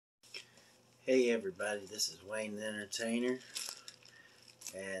Hey everybody, this is Wayne the Entertainer,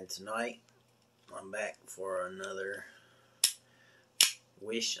 and tonight I'm back for another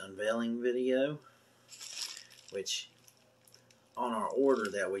wish unveiling video, which on our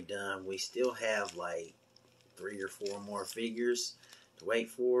order that we done, we still have like 3 or 4 more figures to wait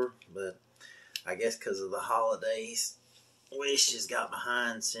for, but I guess because of the holidays, Wish just got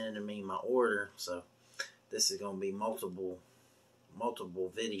behind sending me my order, so this is going to be multiple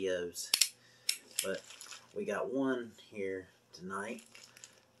videos. But we got one here tonight,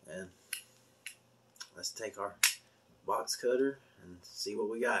 and let's take our box cutter and see what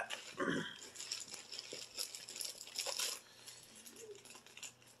we got.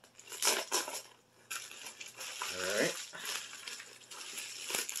 Alright.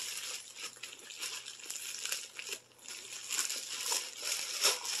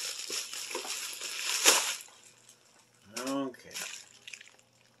 Okay.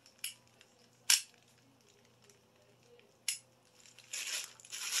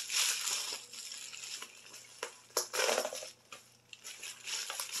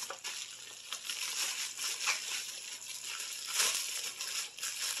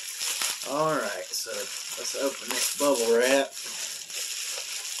 Alright, so let's open this bubble wrap.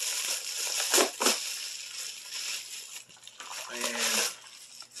 And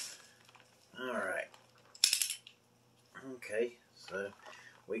alright. Okay, so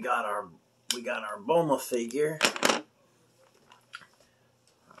we got our Boma figure.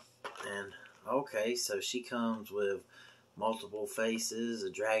 And okay, so she comes with multiple faces,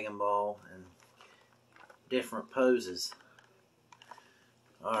 a Dragon Ball, and different poses.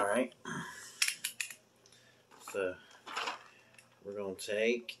 Alright, so we're going to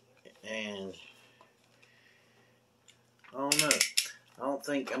take, and I don't know, I don't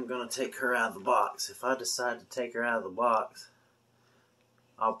think I'm going to take her out of the box. If I decide to take her out of the box,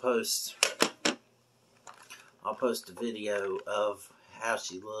 I'll post a video of how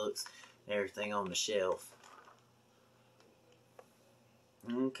she looks and everything on the shelf.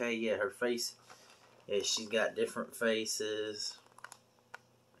 Okay, yeah, her face, yeah, she's got different faces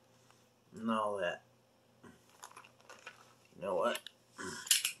and all that. You know what?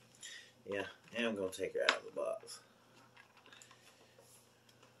 Yeah, I am going to take her out of the box.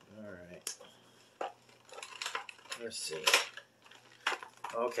 Alright. Let's see.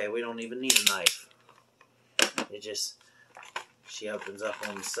 Okay, we don't even need a knife. It just, she opens up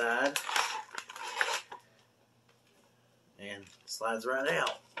on the side and slides right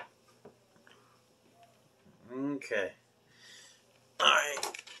out. Okay.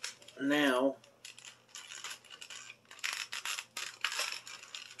 Alright. Now,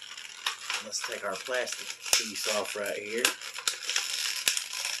 let's take our plastic piece off right here.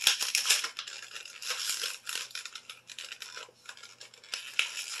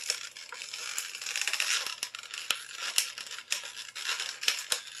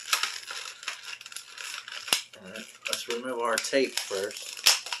 Alright, let's remove our tape first.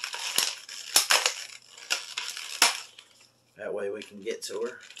 That way we can get to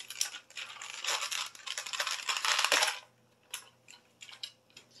her.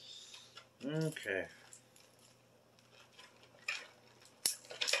 Okay.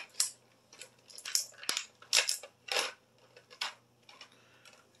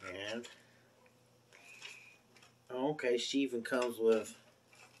 And okay, she even comes with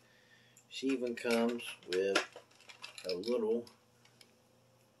a little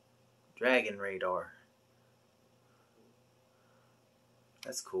dragon radar.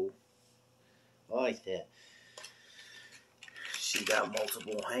 That's cool. I like that. She got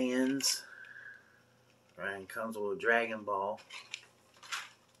multiple hands. And comes with a Dragon Ball.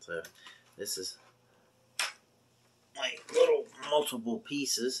 So this is like little multiple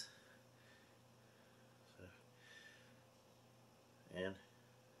pieces. So, and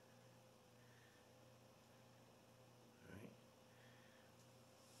right,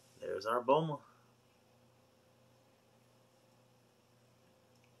 there's our Boma.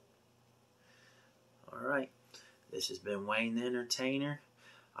 Alright, this has been Wayne the Entertainer.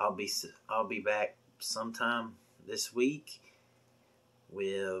 I'll be back sometime this week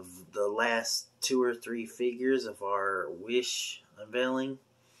with the last 2 or 3 figures of our Wish unveiling,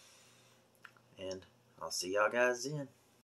 and I'll see y'all guys then.